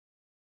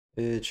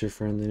It's your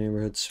friendly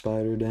neighborhood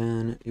Spider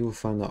Dan. You will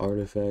find the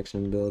artifacts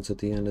and builds at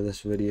the end of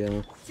this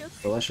video.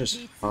 So let's just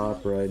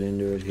hop right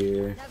into it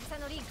here.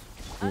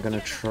 I'm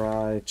gonna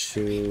try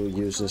to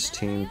use this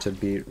team to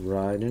beat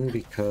Raiden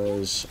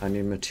because I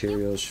need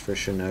materials for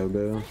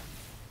Shinobu.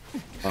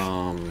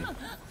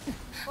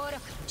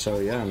 So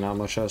yeah, not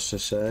much else to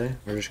say.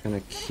 We're just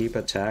gonna keep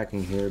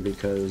attacking here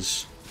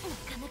because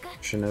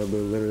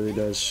Shinobu literally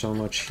does so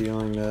much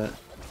healing that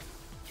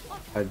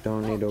I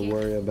don't need to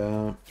worry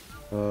about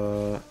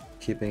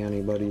keeping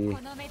anybody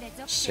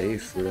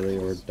safe really,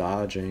 or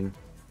dodging.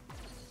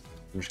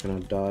 I'm just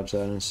gonna dodge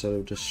that instead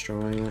of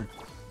destroying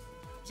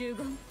it.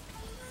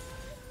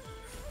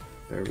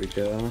 There we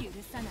go.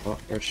 Oh,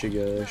 where'd she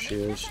go? There she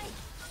is.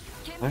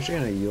 I'm actually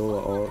gonna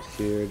Eula ult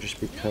here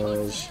just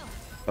because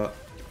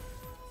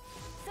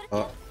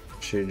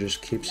she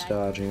just keeps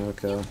dodging.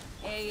 Okay.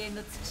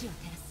 Let's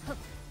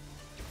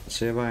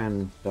see if I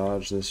can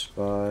dodge this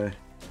by...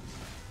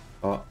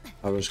 Oh,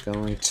 I was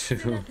going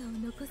to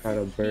try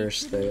to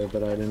burst there,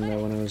 but I didn't know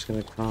when it was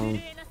gonna come.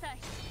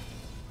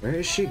 Where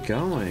is she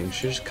going?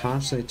 She just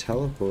constantly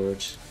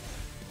teleports.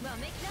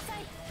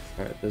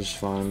 Alright, this is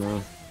fine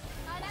though.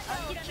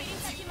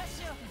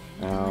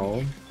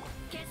 Ow.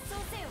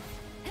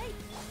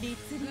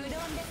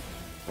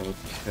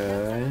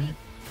 Okay.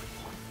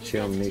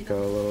 Heal Miko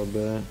a little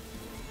bit.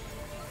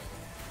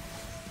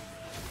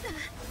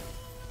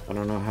 I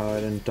don't know how I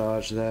didn't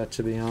dodge that,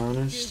 to be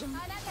honest.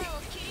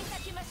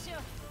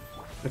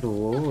 Good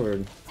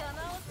lord.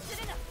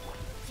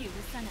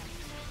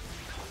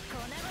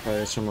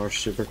 Probably some more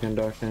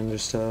superconducting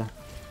just to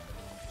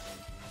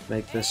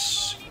make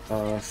this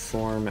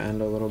form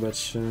end a little bit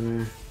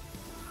sooner.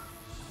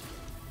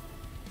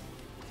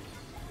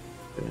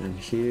 Get in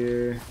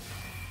here.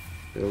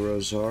 Heal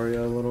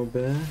Rosaria a little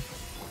bit.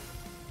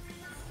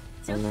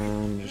 And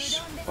then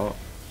just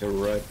get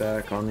right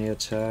back on the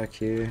attack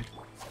here.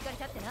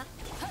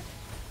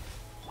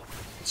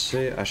 Let's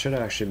see, I should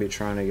actually be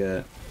trying to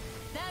get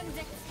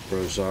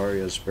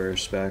Rosaria's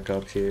burst back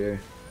up here,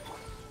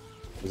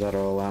 because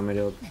that'll allow me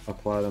to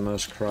apply the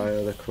most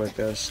cryo the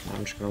quickest.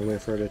 I'm just gonna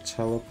wait for her to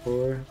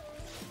teleport.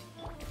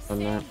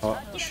 And then,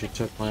 oh, she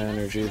took my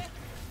energy.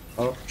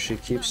 Oh, she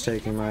keeps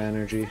taking my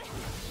energy.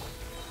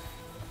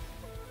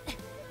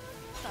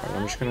 Alright,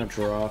 I'm just gonna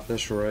drop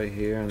this right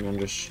here and then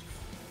just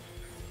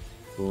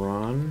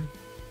run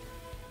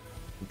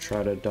and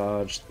try to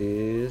dodge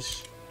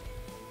these.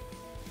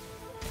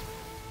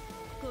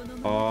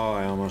 Oh,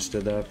 I almost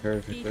did that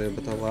perfectly,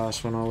 but the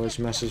last one always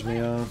messes me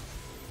up.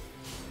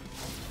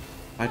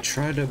 I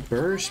tried to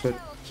burst, but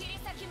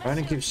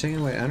Raiden keeps taking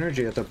away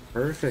energy at the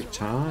perfect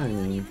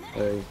time.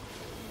 Like,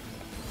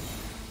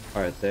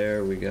 alright,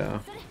 there we go.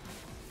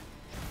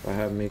 I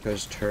have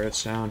Miko's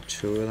turrets down,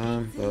 2 of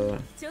them,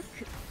 but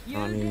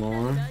not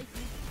anymore.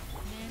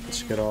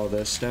 Let's get all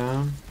this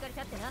down.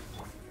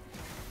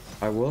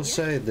 I will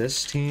say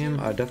this team,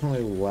 I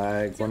definitely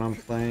lag when I'm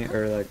playing,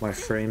 or like my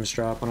frames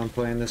drop when I'm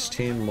playing this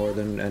team more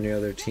than any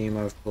other team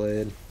I've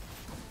played.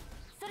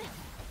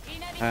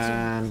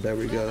 And there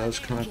we go, that was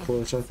kind of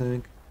close, I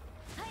think.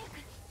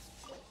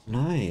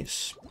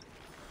 Nice.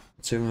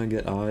 Let's see if I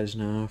get eyes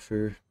now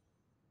for...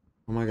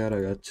 Oh my god, I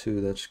got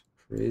 2, that's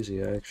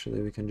crazy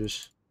actually. We can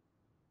just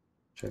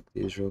check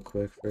these real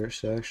quick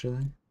first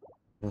actually.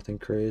 Nothing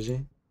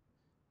crazy.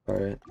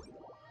 Alright.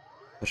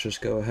 Let's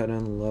just go ahead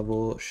and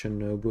level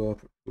Shinobu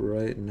up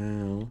right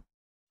now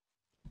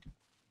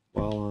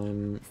while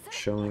I'm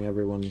showing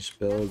everyone's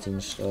builds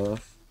and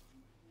stuff.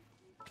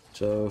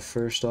 So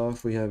first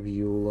off we have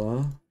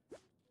Eula.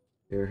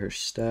 Here are her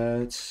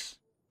stats.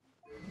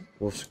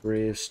 Wolf's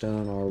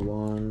Gravestone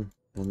R1.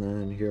 And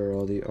then here are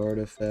all the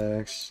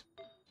artifacts.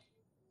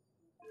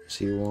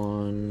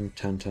 C1,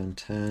 10, 10,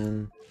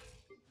 10.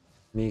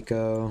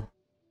 Miko.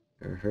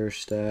 Here are her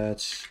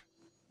stats.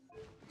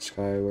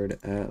 Skyward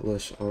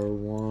Atlas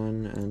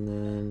R1, and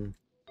then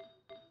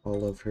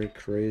all of her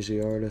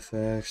crazy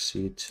artifacts,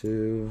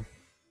 C2,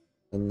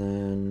 and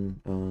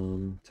then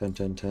 10,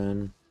 10,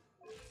 10.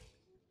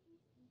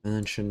 And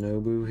then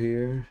Shinobu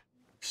here,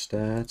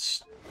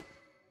 stats,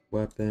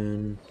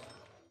 weapon,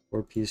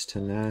 4-piece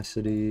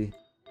tenacity,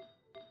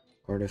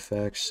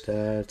 artifact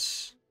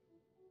stats.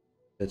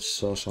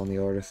 It's also on the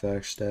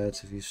artifact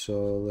stats if you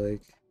saw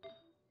like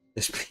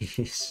this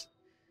piece.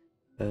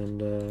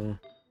 And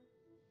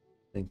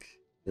I think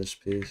this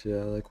piece,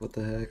 yeah, like what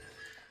the heck.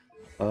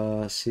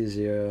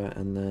 C0,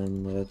 and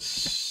then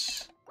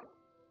let's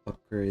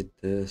upgrade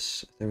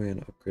this. I think we're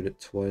gonna upgrade it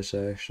twice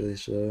actually,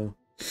 so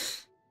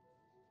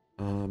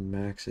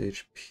max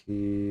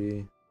HP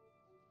is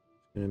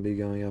gonna be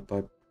going up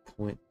by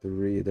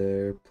 0.3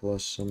 there,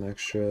 plus some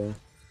extra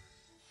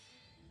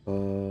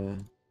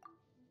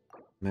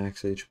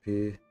max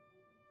HP,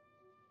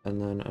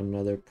 and then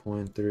another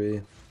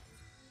 0.3.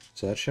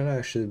 So that should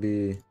actually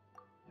be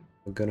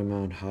a good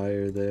amount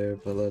higher there,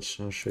 but I'll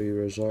show you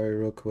Rosaria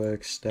real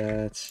quick.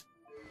 Stats,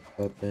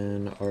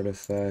 weapon,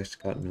 artifacts,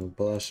 got no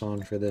bless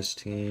on for this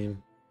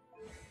team.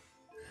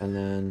 And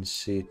then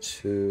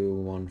C2,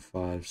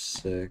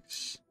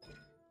 156.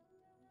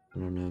 I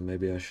don't know,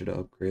 maybe I should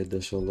upgrade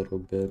this a little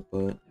bit,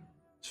 but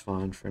it's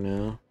fine for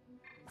now.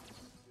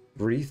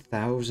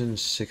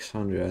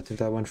 3,600. I think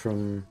that went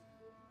from...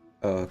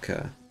 Oh,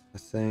 okay. I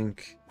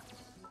think...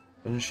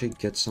 Doesn't she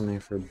get something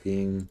for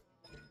being...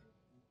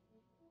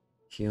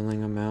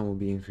 Healing amount will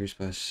be increased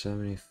by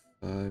 75%.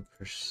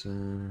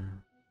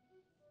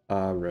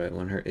 Ah, right.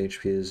 When her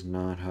HP is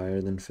not higher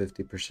than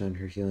 50%,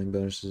 her healing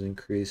bonus is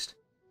increased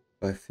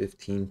by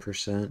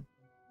 15%.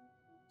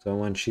 So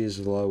when she's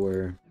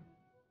lower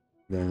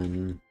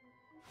than,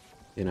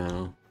 you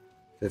know,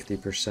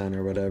 50%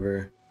 or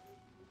whatever,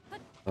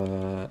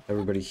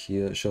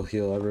 she'll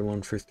heal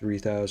everyone for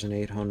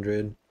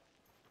 3,800.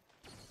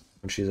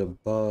 When she's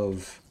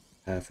above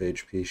half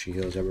HP, she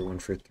heals everyone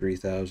for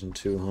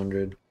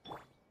 3,200.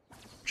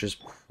 Which is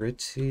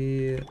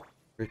pretty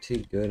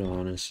good,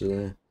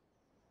 honestly.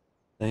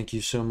 Thank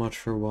you so much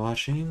for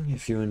watching.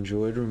 If you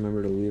enjoyed,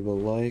 remember to leave a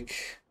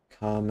like,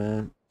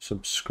 comment,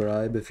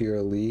 subscribe if you're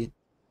elite.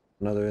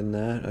 And other than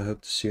that, I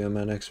hope to see you in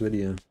my next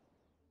video.